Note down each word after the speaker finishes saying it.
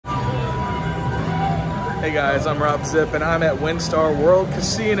Hey guys, I'm Rob Zip and I'm at WinStar World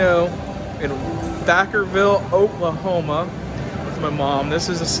Casino in Thackerville, Oklahoma with my mom. This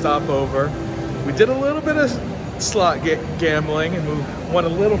is a stopover. We did a little bit of slot gambling and we won a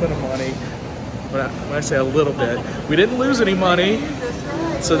little bit of money. When I say a little bit, we didn't lose any money,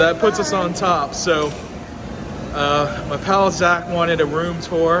 so that puts us on top. So my pal Zach wanted a room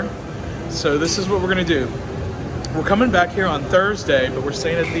tour, so this is what we're gonna do. We're coming back here on Thursday, but we're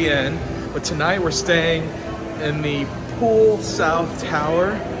staying at the inn. But tonight we're staying in the Pool South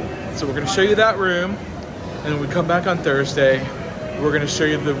Tower. So we're gonna show you that room. And when we come back on Thursday, we're gonna show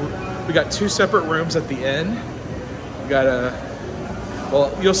you we got 2 separate rooms at the inn. We got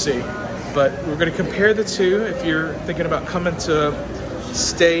well, you'll see. But we're gonna compare the 2 if you're thinking about coming to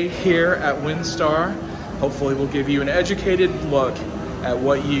stay here at WinStar. Hopefully we'll give you an educated look at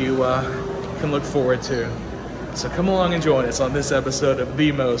what you can look forward to. So come along and join us on this episode of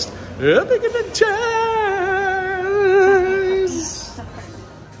The Most Epic Adventures.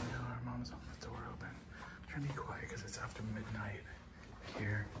 Our mom's on the door open. I'm trying to be quiet because it's after midnight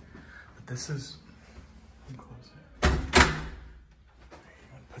here. But this is, let me close it. You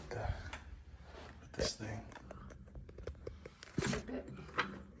want to put this thing.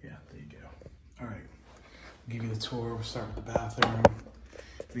 Yeah, there you go. All right, I'll give you the tour. We'll start with the bathroom.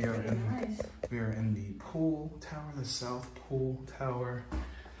 We are in the pool tower, the South Pool Tower.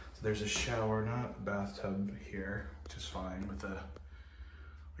 So there's a shower, not a bathtub here, which is fine with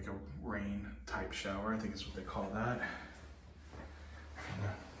like a rain type shower. I think is what they call that. And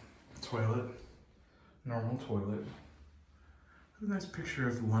a toilet, normal toilet. A nice picture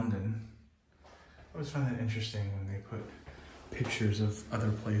of London. I always find that interesting when they put pictures of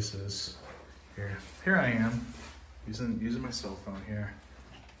other places here. Here I am, using my cell phone here.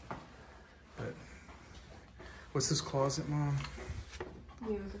 But what's this closet, Mom?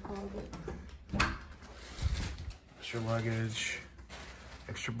 Yeah, it's a closet. Extra luggage,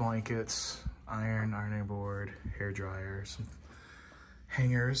 extra blankets, ironing board, hair dryer, some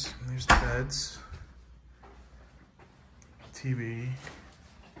hangers. And there's the beds, TV.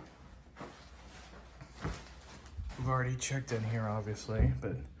 We've already checked in here, obviously,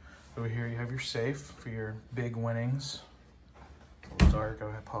 but over here you have your safe for your big winnings. A little dark,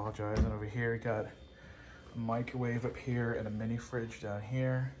 I apologize. And over here, we got a microwave up here and a mini fridge down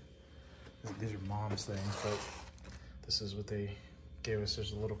here. These are Mom's things, but this is what they gave us.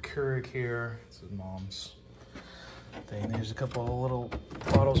 There's a little Keurig here. This is Mom's thing. There's a couple of little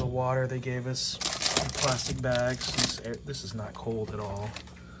bottles of water they gave us in plastic bags. This is not cold at all.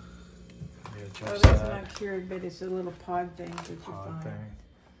 Oh, that's not Keurig, but it's a little pod thing that you find.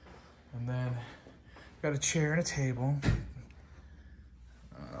 And then got a chair and a table.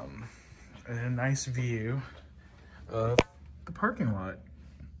 And a nice view of the parking lot.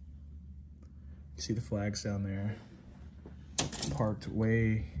 You see the flags down there, parked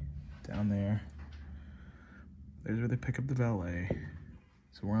way down there. There's where they pick up the valet.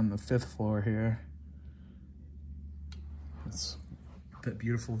 So we're on the 5th floor here. That's that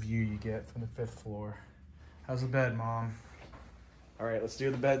beautiful view you get from the 5th floor. How's the bed, Mom? All right, let's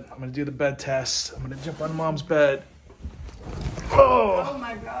do the bed. I'm gonna do the bed test. I'm gonna jump on Mom's bed. Oh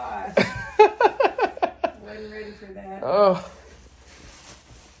my gosh. Wasn't ready for that. Oh.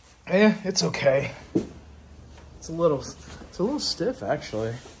 Yeah, it's okay. It's a little stiff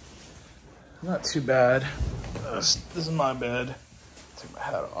actually. Not too bad. This is my bed. Take my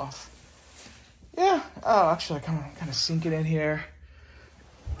hat off. Yeah. Oh, actually, I kind of sink it in here.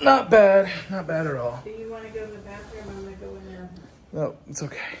 Not bad. Not bad at all. Do you want to go to the bathroom? I'm gonna go in there. No, it's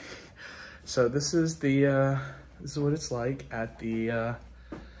okay. So this is this is what it's like at the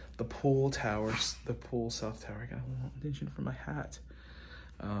pool towers, the Pool South Tower. I got a little attention for my hat.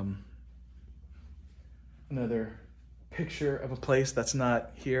 Another picture of a place that's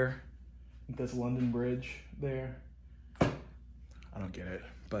not here. This London Bridge there. I don't get it,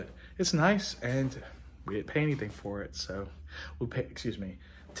 but it's nice and we didn't pay anything for it. So we pay, excuse me,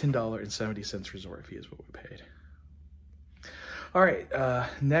 $10.70 resort fee is what we paid. All right,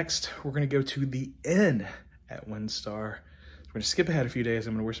 next we're gonna go to the inn at WinStar. We're gonna skip ahead a few days.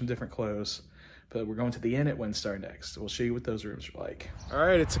 I'm gonna wear some different clothes, but we're going to the inn at WinStar next. We'll show you what those rooms are like. All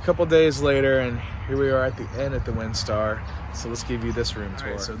right, it's a couple days later and here we are at the inn at the WinStar. So let's give you this room tour.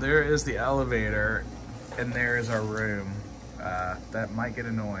 All right, so there is the elevator and there is our room. That might get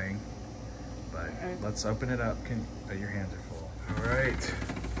annoying, but let's open it up. Your hands are full. All right,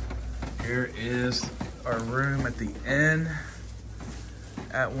 here is our room at the inn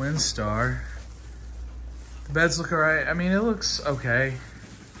at WinStar. The beds look all right. I mean, it looks okay.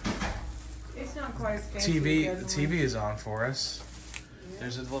 It's not quite as fancy. The TV is on for us. Yeah.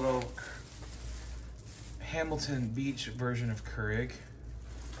 There's a little Hamilton Beach version of Keurig.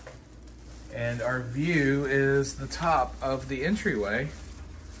 And our view is the top of the entryway.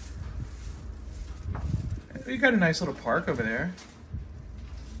 We got a nice little park over there.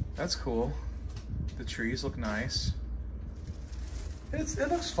 That's cool. The trees look nice. It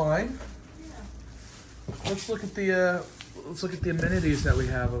looks fine. Yeah. Let's look at the amenities that we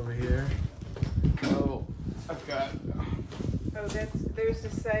have over here. Oh, I've got. Oh, there's the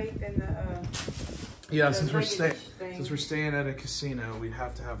safe and the. Yeah, since we're staying at a casino, we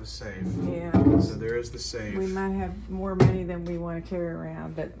have to have a safe. Yeah. So there is the safe. We might have more money than we want to carry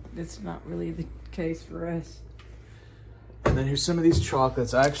around, but it's not really the case for us. And then here's some of these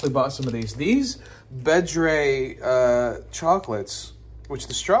chocolates. I actually bought some of these. These Bedre chocolates, which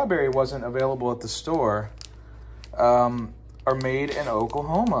the strawberry wasn't available at the store, are made in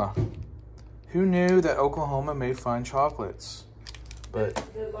Oklahoma. Who knew that Oklahoma made fine chocolates? But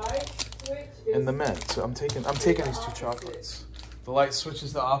the light switch is in the mint. So I'm taking these two chocolates. The light switch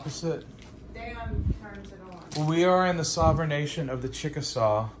is the opposite. down turns it on. We are in the sovereign nation of the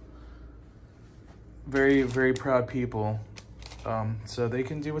Chickasaw. Very, very proud people. So they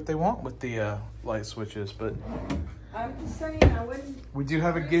can do what they want with the light switches, but I'm just saying, I wouldn't. we do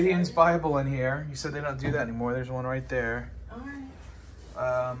have a Gideon's Bible in here. You said they don't do that anymore. There's one right there. All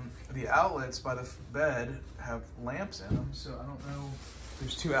right. The outlets by the bed have lamps in them, so I don't know.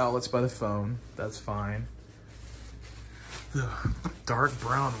 There's 2 outlets by the phone. That's fine. The dark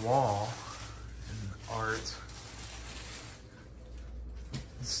brown wall and art.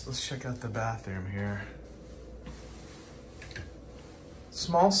 Let's check out the bathroom here.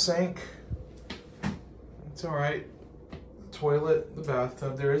 Small sink. It's all right. Toilet, the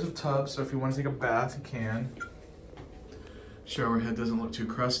bathtub. There is a tub, so if you want to take a bath, you can. Shower head doesn't look too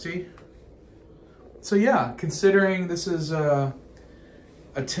crusty. So yeah, considering this is a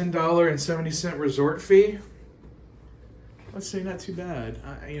 $10.70 resort fee, let's say not too bad.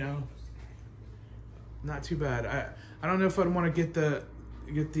 Not too bad. I don't know if I'd want to get the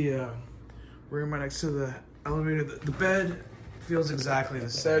room right next to the elevator. The bed feels exactly the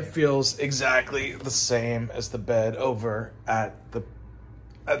same. Bed feels exactly the same as the bed over at the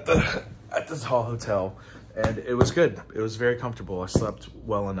Hall Hotel, and it was good. It was very comfortable. I slept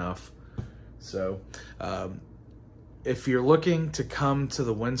well enough. So, if you're looking to come to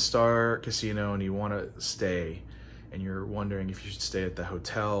the WinStar Casino and you want to stay, and you're wondering if you should stay at the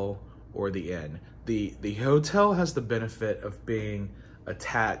hotel or the inn, the hotel has the benefit of being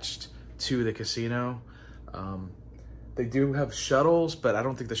attached to the casino. They do have shuttles, but I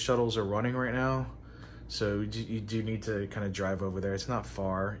don't think the shuttles are running right now. So you do need to kind of drive over there. It's not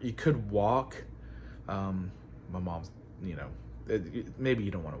far. You could walk. My mom's, maybe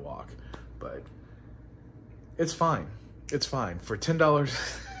you don't want to walk, but it's fine. It's fine. For $10,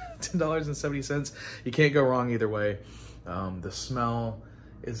 $10.70, you can't go wrong either way. The smell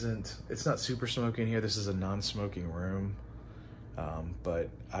it's not super smoky in here. This is a non-smoking room. But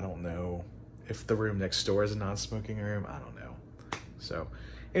I don't know if the room next door is a non-smoking room. I don't know. So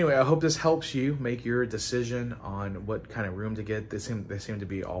anyway, I hope this helps you make your decision on what kind of room to get. They seem to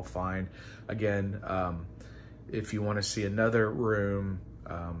be all fine. Again, if you want to see another room,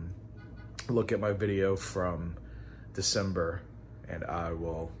 look at my video from December and I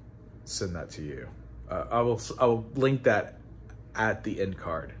will send that to you. I will link that at the end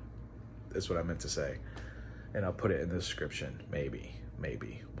card. That's what I meant to say. And I'll put it in the description. Maybe.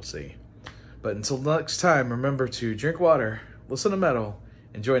 We'll see. But until next time, remember to drink water, listen to metal,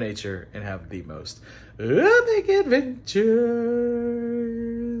 enjoy nature, and have the most epic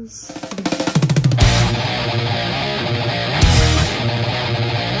adventures.